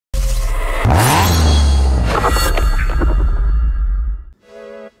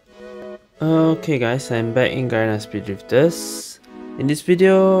Okay guys, I'm back in Garena Speed Drifters. In this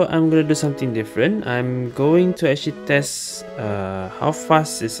video, I'm gonna do something different. I'm going to actually test how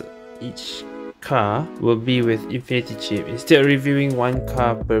fast is each car will be with Infinity Chip. Instead of reviewing one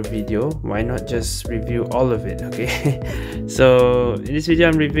car per video, why not just review all of it, okay? So in this video,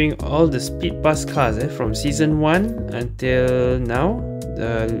 I'm reviewing all the Speed Pass cars from Season 1 until now.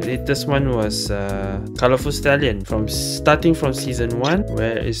 The latest one was Colourful Stallion, starting from Season 1.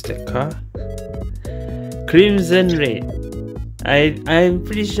 Where is the car? Crimson Red. I'm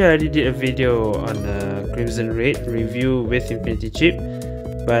pretty sure I already did a video on Crimson Red review with Infinity Chip,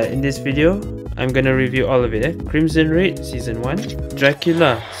 but in this video I'm gonna review all of it. Crimson Red Season 1,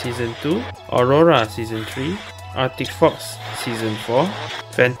 Dracula Season 2, Aurora Season 3, Arctic Fox Season 4,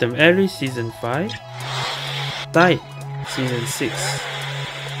 Phantom Aries Season 5, Tide Season 6,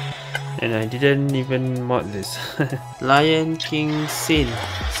 and I didn't even mod this. Lion King Sin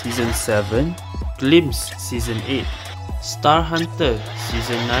Season 7, Glimpse Season 8, Star Hunter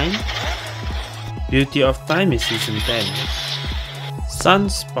Season 9, Beauty of Time is Season 10,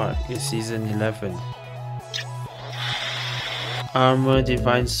 Sunspark is Season 11, Armor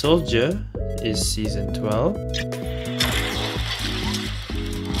Divine Soldier is Season 12,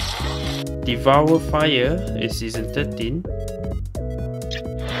 Devour Fire is Season 13,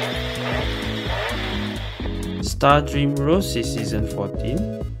 Star Dream Rose is Season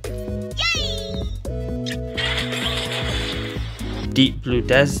 14, Deep Blue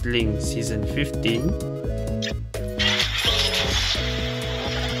Dazzling Season 15,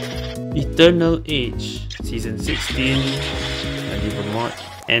 Eternal Age Season 16, and even more,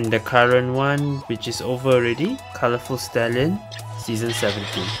 and the current one, which is over already, Colourful Stallion Season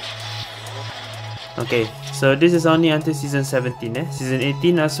 17. Okay, so this is only until Season 17. Season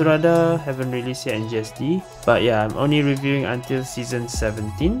 18 Asurada haven't released yet in GSD, but yeah, I'm only reviewing until Season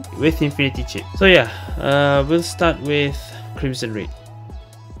 17 with Infinity Chip. So yeah, we'll start with Crimson Red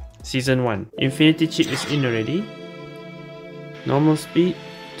Season 1. Infinity Chip is in already. Normal speed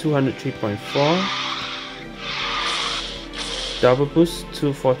 203.4, double boost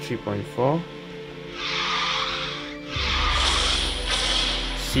 243.4,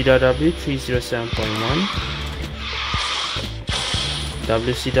 CW 307.1,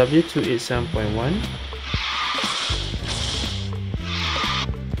 WCW 287.1,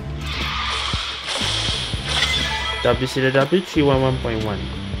 WCW 311.1.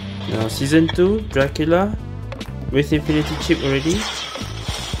 Now Season 2 Dracula with Infinity Chip already.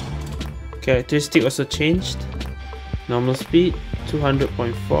 Characteristic also changed. Normal speed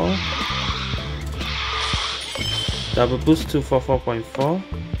 200.4, double boost 244.4,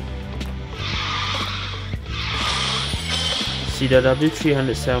 CW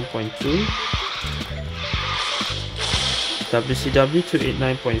 307.2, WCW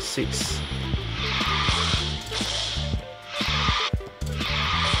 289.6,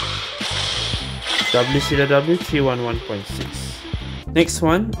 WCW 311.6. Next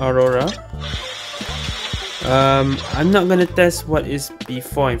one, Aurora. I'm not gonna test what is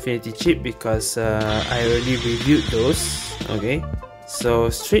before Infinity Chip because I already reviewed those. Okay, so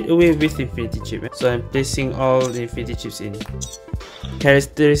straight away with Infinity Chip. So I'm placing all the Infinity Chips in.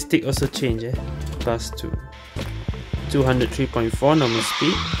 Characteristic also change. Plus 2, 203.4 normal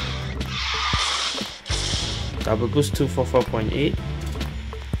speed, double boost 244.8,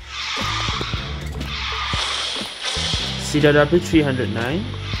 CW 309,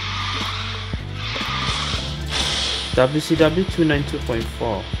 WCW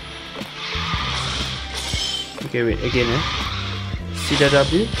 292.4. Okay, wait, again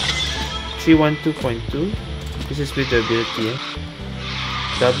CW 312.2. This is with the ability.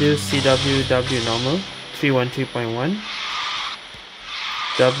 WCW normal 313.1.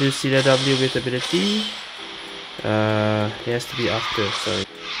 WCW with ability. It has to be after, sorry.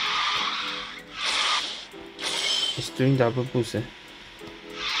 It's doing double boost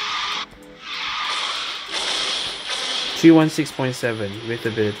 316.7 with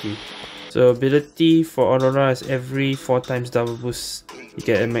ability. So ability for Aurora is every 4 times double boost you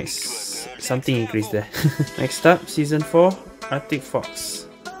get a max something increase there. Next up, Season 4 Arctic Fox.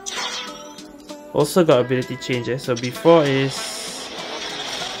 Also got ability change. So before is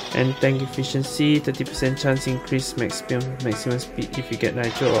and tank efficiency 30% chance increase maximum speed if you get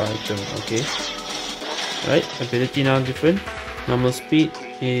nitro or item. Okay. Right, ability now different. Normal speed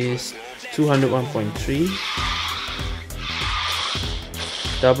is 201.3,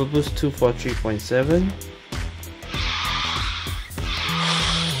 double boost 243.7,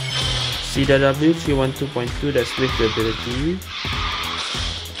 CW 312.2, that's with the ability.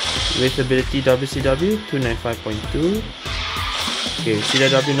 With ability WCW 295.2, Okay,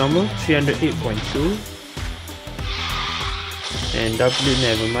 CW normal 308.2. And W,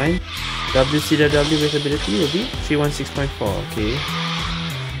 never mind. WCW with ability will be 316.4. Okay.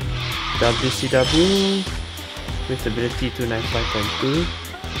 WCW with ability 295.2.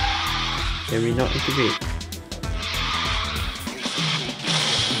 Can we not activate?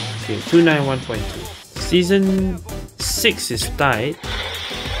 Okay, 291.2. Season 6 is tight.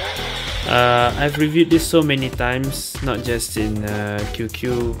 I've reviewed this so many times, not just in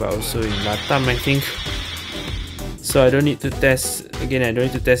QQ but also in Latam, I think. So I don't need to test, again I don't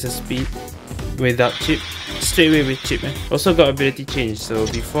need to test the speed without chip, straight away with chip. Also got ability change, so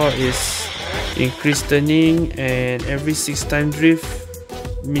before is increased turning and every 6 time drift,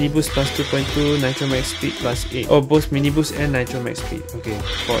 mini boost plus 2.2, nitro max speed plus 8. Oh, both mini boost and nitro max speed. Okay,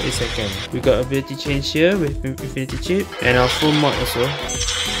 for 8 seconds. We got ability change here with infinity chip and our full mod also.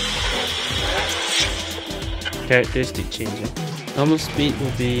 Characteristic change. Normal speed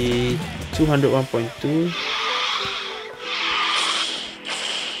will be 201.2.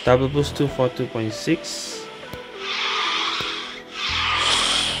 Double boost 242.6.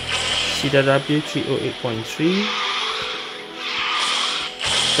 CW 308.3.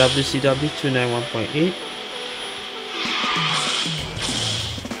 WCW 291.8.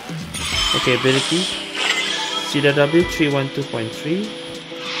 Okay, ability CW 312.3.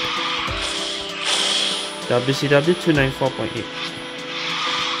 WCW 294.8.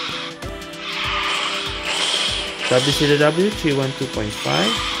 WCW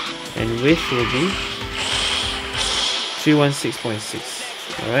 312.5, and width will be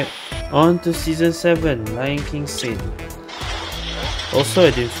 316.6. Alright, on to season 7, Lion King Sin. Also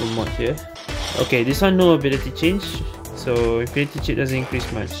a full mod here. Okay, this one no ability change, so infinity chip doesn't increase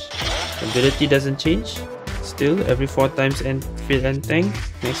much. Ability doesn't change. Still, every 4 times and fill and tank,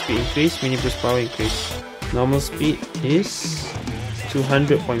 max speed increase, mini boost power increase. Normal speed is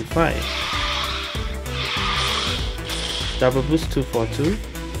 200.5. Double boost 242.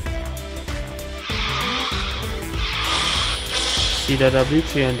 CW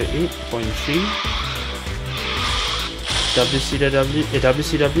 308.3. WCW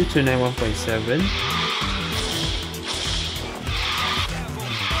 291.7.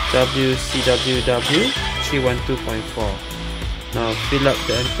 WCWW 312.4. Now fill up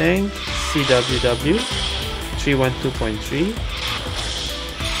the tank. CWW 312.3.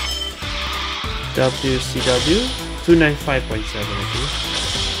 WCW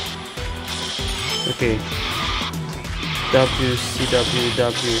 295.7. Okay.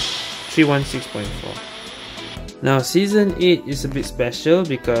 WCWW 316.4. Now season 8 is a bit special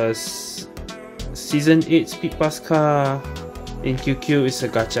because season 8 speed pass car in QQ is a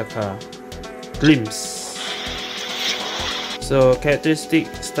gacha car. Glimpse. So characteristic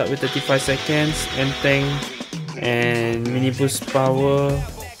start with 35 seconds, M-Tank and mini boost power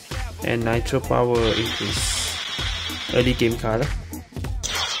and nitro power increase. Early game car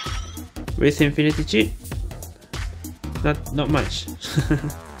with infinity chip. Not much.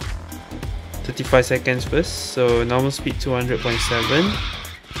 35 seconds first, so normal speed 200.7,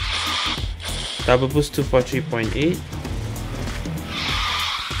 double boost 243.8,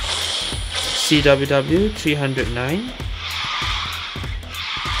 CWW 309,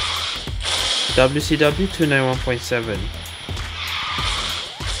 WCW 291.7,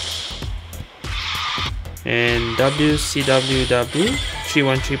 and WCWW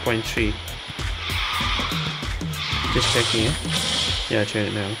 313.3. Just checking, yeah, try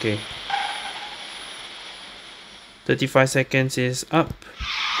it now. Okay, 35 seconds is up.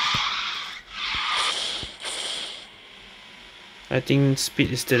 I think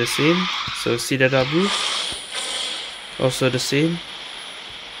speed is still the same, so CW also the same.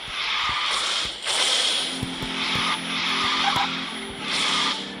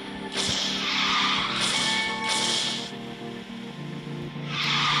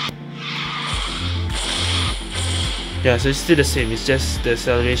 Yeah, so it's still the same, it's just the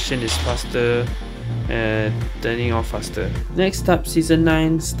acceleration is faster and turning off faster. Next up, season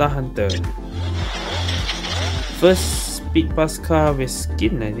 9, Star Hunter. First speed pass car with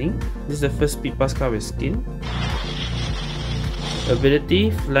skin, I think. This is the first speed pass car with skin.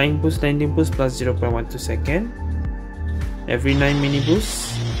 Ability, flying boost, landing boost plus 0.12 second. Every 9 mini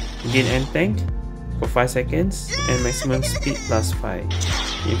boosts, gain M tank for 5 seconds and maximum speed plus 5.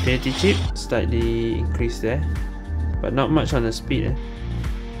 Infinity chip, slightly increased there, but not much on the speed.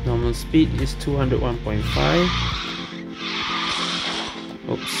 Normal speed is 201.5.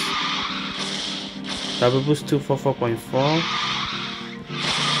 Oops. Double boost 244.4.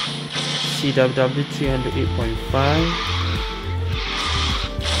 CWW 308.5.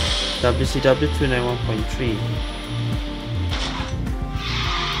 WCW 291.3.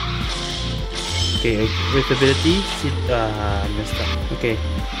 Okay, with ability, messed up. Okay.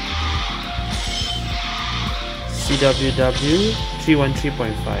 CWW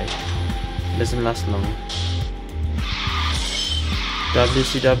 313.5. Doesn't last long.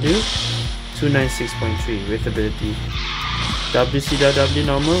 WCW 296.3 with ability. WCW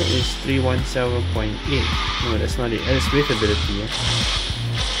normal is 317.8. No, that's not it. That's with ability. Yeah?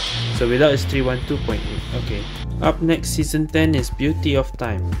 So without it's 312.8. Okay. Up next, season 10 is Beauty of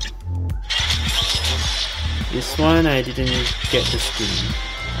Time. This one I didn't get the skin,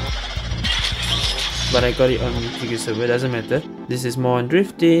 but I got it on previous server, doesn't matter. This is more on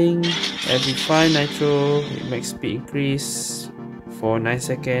drifting. Every 5 nitro, max speed increase for 9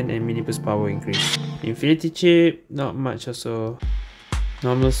 seconds and mini boost power increase. Infinity chip, not much also.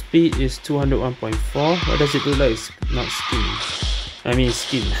 Normal speed is 201.4. What does it look like? It's not skin. I mean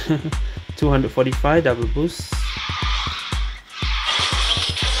skin. 245 double boost.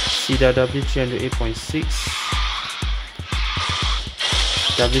 CW 308.6.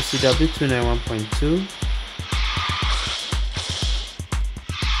 WCW 291.2.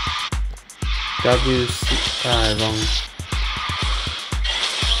 Wrong.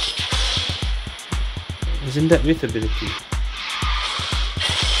 Isn't that with ability?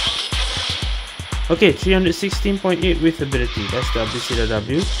 Okay, 316.8 with ability. That's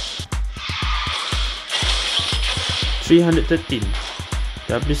WCW. 313.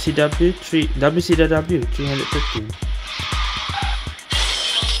 WCW 313.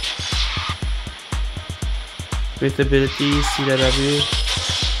 With ability, CW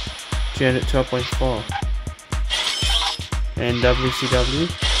 312.4 and WCW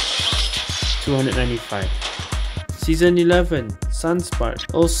 295. Season 11, Sunspark.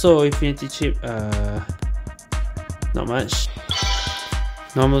 Also Infinity chip, not much.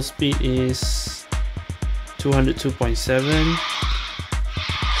 Normal speed is 202.7.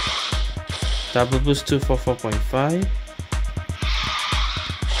 Double boost 244.5.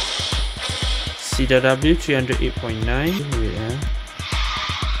 CW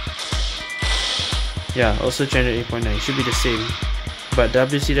 308.9. Yeah, also 308.9. Should be the same, but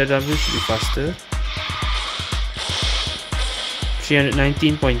WCW should be faster.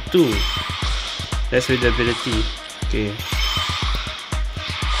 319.2. That's with the ability. Okay.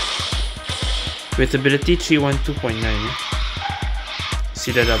 With ability 312.9.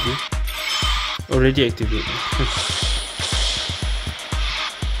 CW already activated.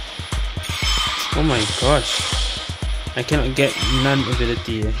 Oh my gosh, I cannot get none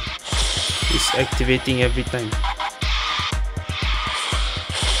ability. It's activating every time.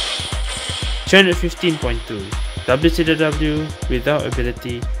 315.2. WCW without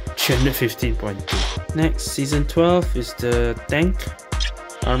ability 315.2. Next, season 12 is the tank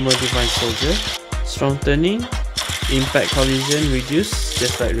Armor Divine Soldier. Strong turning, impact collision reduced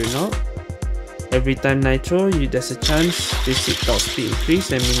just like Renault. Every time nitro, there's a chance basic top speed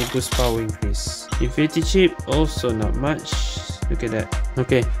increase and mini boost power increase. Infinity chip, also not much. Look at that.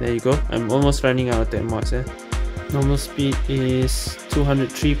 Okay, there you go. I'm almost running out of that mods. Normal speed is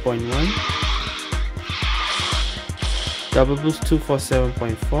 203.1. Double boost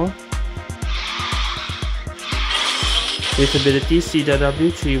 247.4. With ability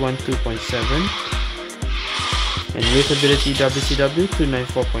CW 312.7. And with ability WCW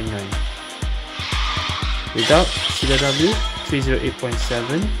 294.9. Without CW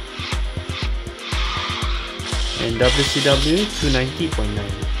 308.7 and WCW 290.9.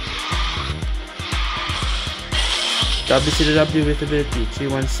 WCW with ability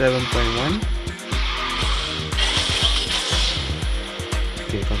 317.1.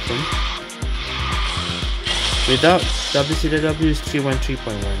 Okay, confirm. Without WCW is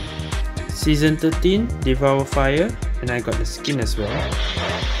 313.1. Season 13, Devour Fire, and I got the skin as well.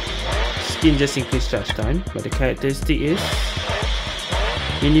 Skin just increased charge time, but the characteristic is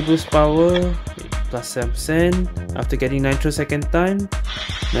mini boost power plus 7%. After getting nitro second time,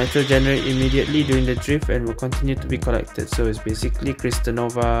 nitro generate immediately during the drift and will continue to be collected. So it's basically Crystal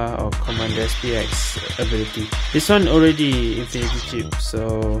Nova or Commander SPX ability. This one already Infinity chip,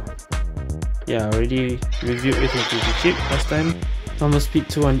 so yeah, already reviewed with Infinity chip last time. Normal speed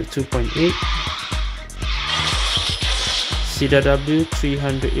 202.8. CW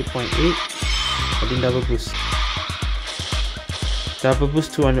 308.8. Adding double boost. Double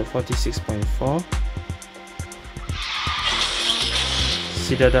boost 246.4.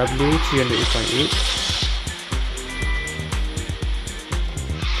 CW 308.8.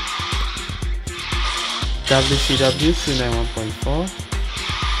 WCW 291.4.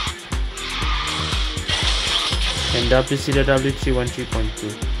 And WCW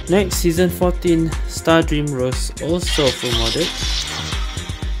 313.2. Next, season 14, Star Dream Rose, also full modded.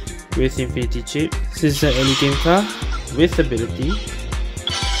 with Infinity Chip. This is an early game car with ability.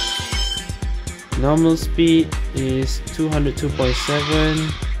 Normal speed is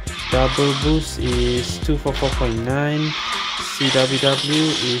 202.7, double boost is 244.9, CWW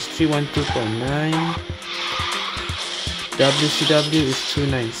is 312.9, WCW is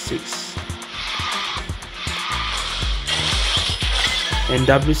 296, and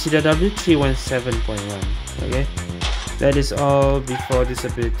WCW 317.1. Okay, that is all before this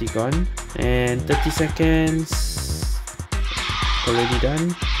ability gone, and 30 seconds already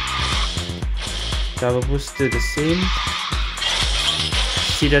done. Double boost still the same.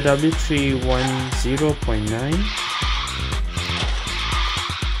 CW 310.9,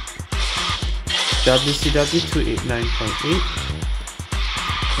 WCW 289.8,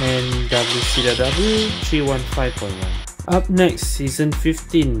 and WCW 315.1. Up next, Season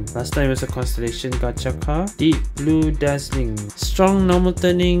 15. Last time it was a Constellation Gacha car. Deep Blue Dazzling. Strong normal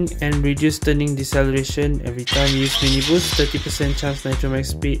turning and reduced turning deceleration every time you use mini boost. 30% chance nitro max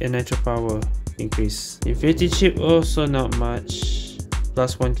speed and nitro power increase. Infinity Chip also not much.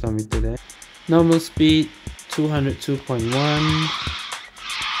 Plus 1 kilometer there. Normal speed 202.1.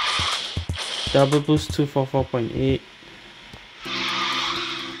 Double boost 244.8.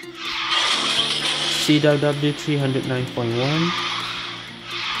 CWW 309.1,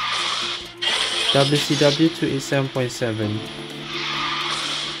 WCW 287.7.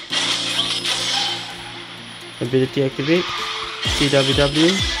 Ability activate.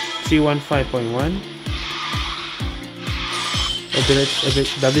 CWW 315.1.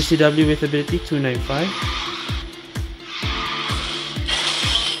 WCW with ability 295.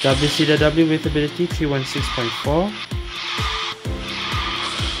 WCW with ability 316.4.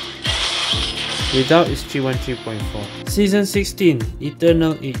 Without is 313.4. Season 16,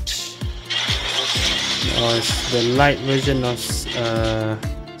 Eternal Age. Or it's the light version of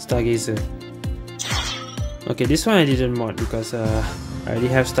Stargazer. Okay, this one I didn't mod because I already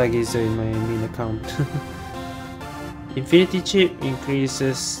have Stargazer in my main account. Infinity Chip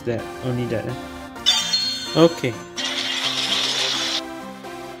increases that, only that. Okay.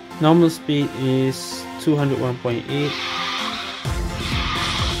 Normal speed is 201.8.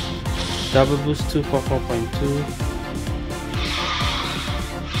 Double boost 244.2,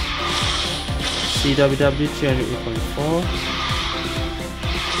 CWW 308.4,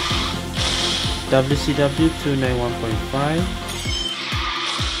 WCW 291.5,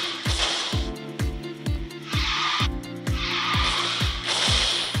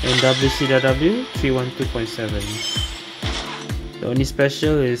 and WCW 312.7. The only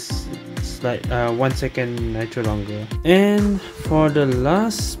special is like 1 second nitro longer. And for the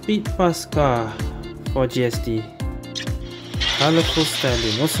last speed pass car for GST, Colourful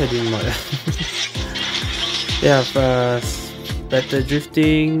Stallion. Also doing mod. They have better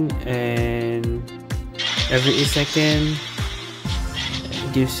drifting, and every 8 seconds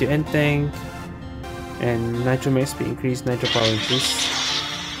gives you end tank, and nitro max speed increase, nitro power increase.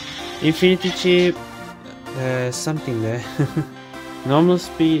 Infinity Chip, something there. Normal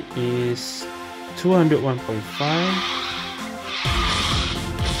speed is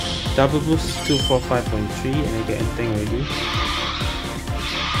 201.5, double boost 245.3, and I get anything already.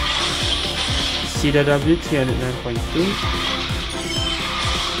 CW 309.2,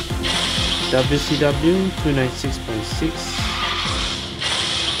 WCW 296.6,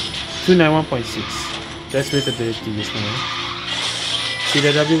 291.6. That's with ability just now.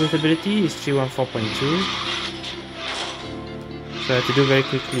 CW with ability is 314.2. So I have to do very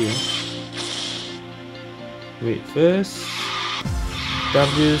quickly. Wait first.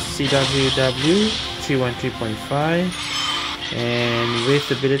 WCWW 313.5, and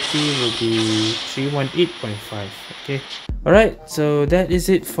with ability will be 318.5. Okay. Alright, so that is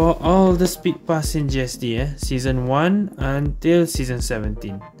it for all the speed pass in GSD, Season 1 until Season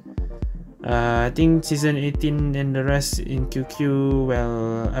 17. I think Season 18 and the rest in QQ,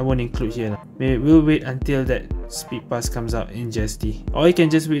 well, I won't include here. Maybe we'll wait until that speed pass comes out in GSD. Or you can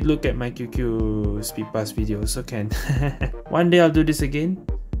just look at my QQ speed pass videos, so can. One day I'll do this again.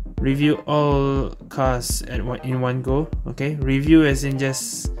 Review all cars in one go, okay? Review as in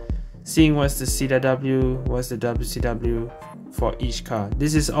just seeing what's the CW, what's the WCW for each car.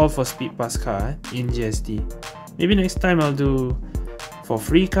 This is all for speed pass car in GSD. Maybe next time I'll do for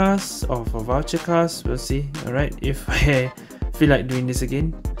free cars or for voucher cars, we'll see. Alright, if I feel like doing this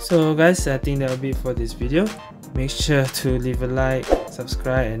again. So guys, I think that'll be it for this video. Make sure to leave a like,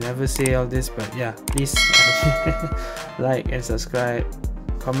 subscribe. I never say all this, but yeah, please like and subscribe,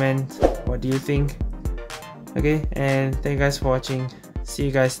 comment what do you think. Okay, and thank you guys for watching. See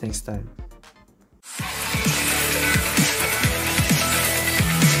you guys next time.